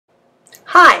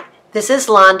Hi, this is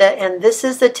Londa, and this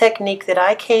is the technique that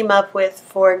I came up with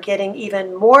for getting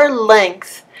even more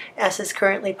length, as is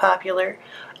currently popular,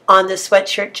 on the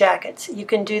sweatshirt jackets. You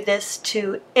can do this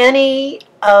to any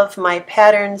of my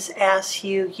patterns as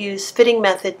you use fitting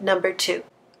method number 2.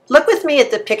 Look with me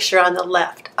at the picture on the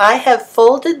left. I have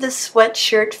folded the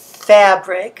sweatshirt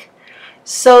fabric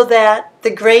so that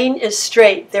the grain is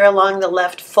straight there along the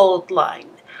left fold line.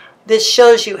 This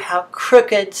shows you how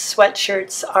crooked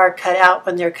sweatshirts are cut out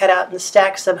when they're cut out in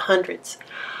stacks of hundreds.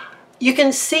 You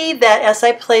can see that as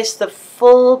I place the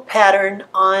full pattern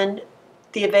on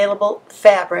the available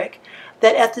fabric,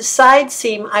 that at the side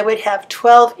seam I would have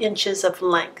 12 inches of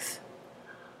length.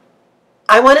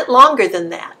 I want it longer than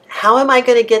that. How am I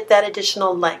going to get that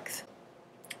additional length?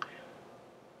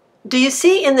 Do you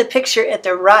see in the picture at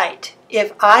the right,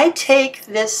 if I take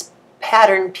this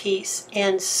pattern piece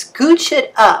and scooch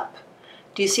it up,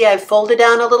 do you see I've folded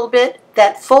down a little bit?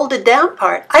 That folded down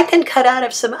part I can cut out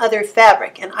of some other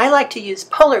fabric, and I like to use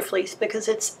polar fleece because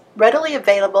it's readily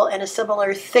available and a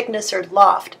similar thickness or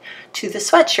loft to the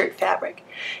sweatshirt fabric.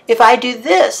 If I do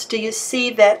this, do you see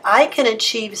that I can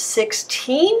achieve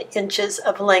 16 inches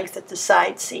of length at the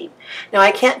side seam? Now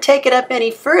I can't take it up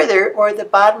any further or the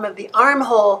bottom of the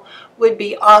armhole would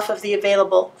be off of the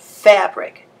available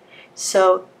fabric.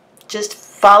 So just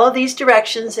follow these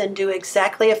directions and do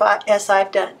exactly as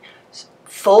I've done.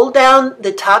 Fold down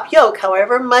the top yoke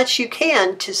however much you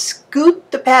can to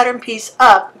scoot the pattern piece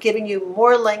up, giving you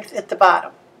more length at the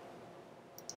bottom.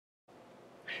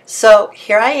 So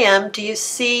here I am. Do you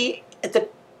see at the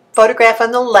photograph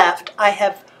on the left, I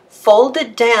have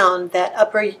folded down that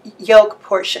upper yoke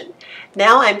portion.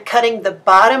 Now I'm cutting the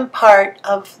bottom part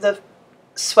of the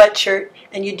sweatshirt,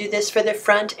 and you do this for the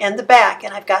front and the back,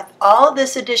 and I've got all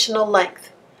this additional length.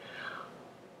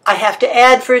 I have to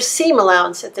add for a seam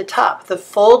allowance at the top. The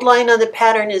fold line on the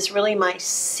pattern is really my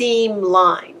seam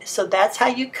line, so that's how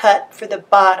you cut for the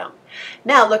bottom.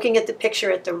 Now looking at the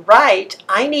picture at the right,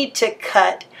 I need to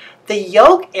cut the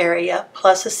yoke area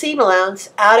plus a seam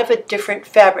allowance out of a different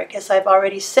fabric. As I've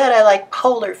already said, I like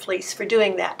polar fleece for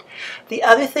doing that. The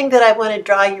other thing that I want to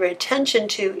draw your attention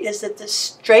to is that the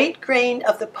straight grain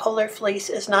of the polar fleece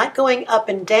is not going up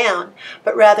and down,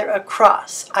 but rather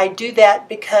across. I do that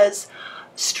because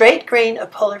straight grain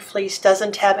of polar fleece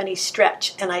doesn't have any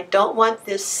stretch, and I don't want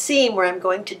this seam where I'm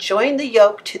going to join the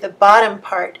yoke to the bottom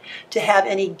part to have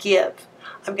any give.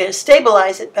 I'm going to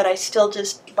stabilize it, but I still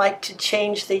just like to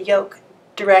change the yoke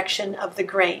direction of the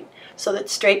grain so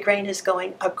that straight grain is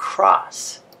going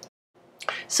across.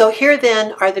 So here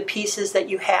then are the pieces that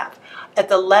you have. At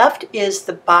the left is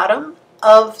the bottom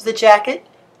of the jacket.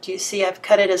 Do you see I've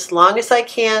cut it as long as I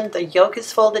can, the yoke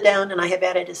is folded down, and I have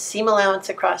added a seam allowance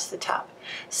across the top.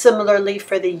 Similarly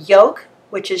for the yoke,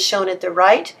 which is shown at the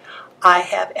right, I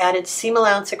have added seam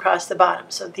allowance across the bottom.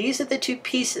 So these are the two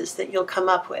pieces that you'll come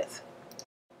up with.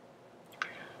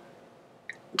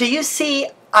 Do you see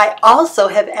I also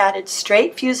have added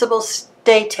straight fusible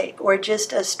stay tape, or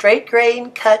just a straight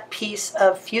grain cut piece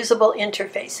of fusible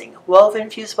interfacing, woven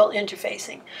fusible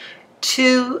interfacing,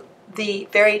 to the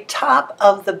very top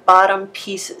of the bottom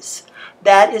pieces.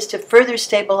 That is to further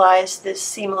stabilize this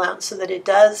seam allowance so that it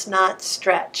does not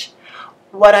stretch.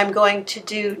 What I'm going to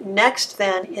do next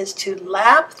then is to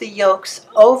lap the yokes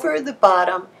over the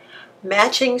bottom,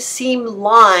 matching seam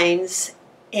lines,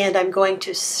 and I'm going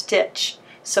to stitch.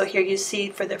 So here you see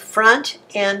for the front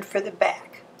and for the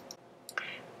back.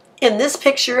 In this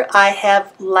picture I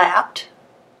have lapped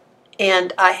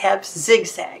and I have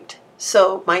zigzagged.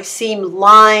 So my seam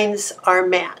lines are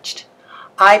matched.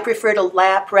 I prefer to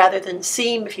lap rather than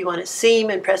seam. If you want to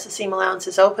seam and press the seam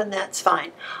allowances open, that's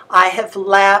fine. I have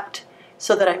lapped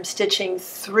so that I'm stitching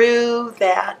through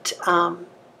that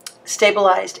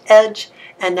stabilized edge,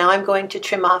 and now I'm going to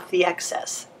trim off the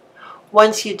excess.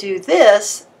 Once you do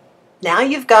this, now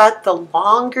you've got the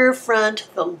longer front,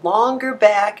 the longer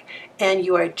back, and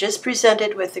you are just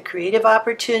presented with the creative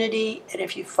opportunity. And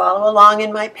if you follow along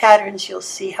in my patterns, you'll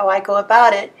see how I go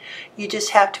about it. You just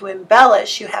have to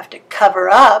embellish. You have to cover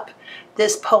up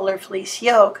this polar fleece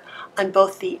yoke on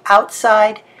both the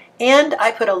outside, and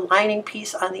I put a lining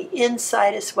piece on the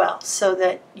inside as well, so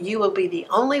that you will be the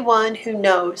only one who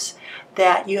knows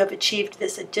that you have achieved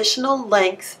this additional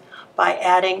length by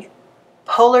adding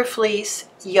polar fleece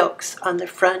yokes on the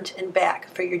front and back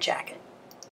for your jacket.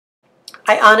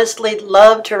 I honestly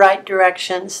love to write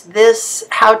directions. This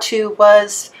how-to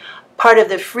was part of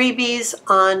the freebies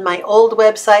on my old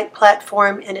website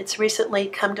platform, and it's recently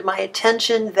come to my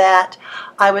attention that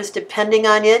I was depending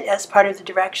on it as part of the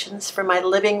directions for my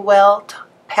Living Well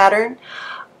pattern.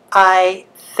 I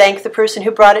thank the person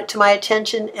who brought it to my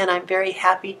attention, and I'm very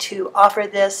happy to offer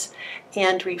this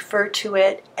and refer to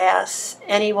it as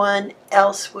anyone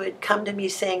else would come to me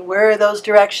saying, where are those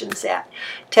directions at?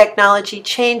 Technology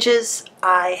changes.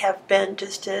 I have been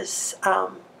just as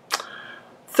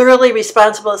thoroughly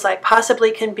responsible as I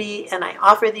possibly can be, and I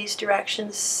offer these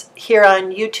directions here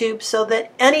on YouTube so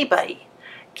that anybody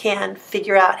can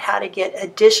figure out how to get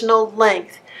additional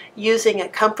length using a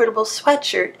comfortable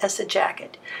sweatshirt as a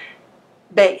jacket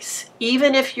base.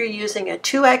 Even if you're using a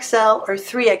 2XL or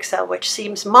 3XL, which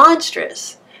seems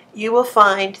monstrous, you will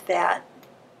find that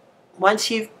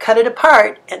once you've cut it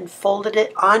apart and folded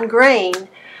it on grain,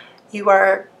 you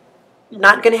are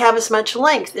not going to have as much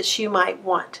length as you might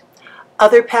want.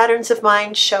 Other patterns of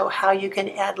mine show how you can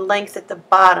add length at the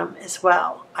bottom as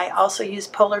well. I also use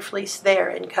polar fleece there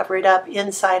and cover it up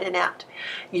inside and out.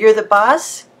 You're the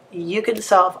boss. You can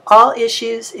solve all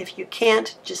issues. If you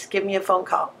can't, just give me a phone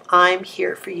call. I'm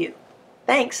here for you.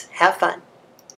 Thanks. Have fun.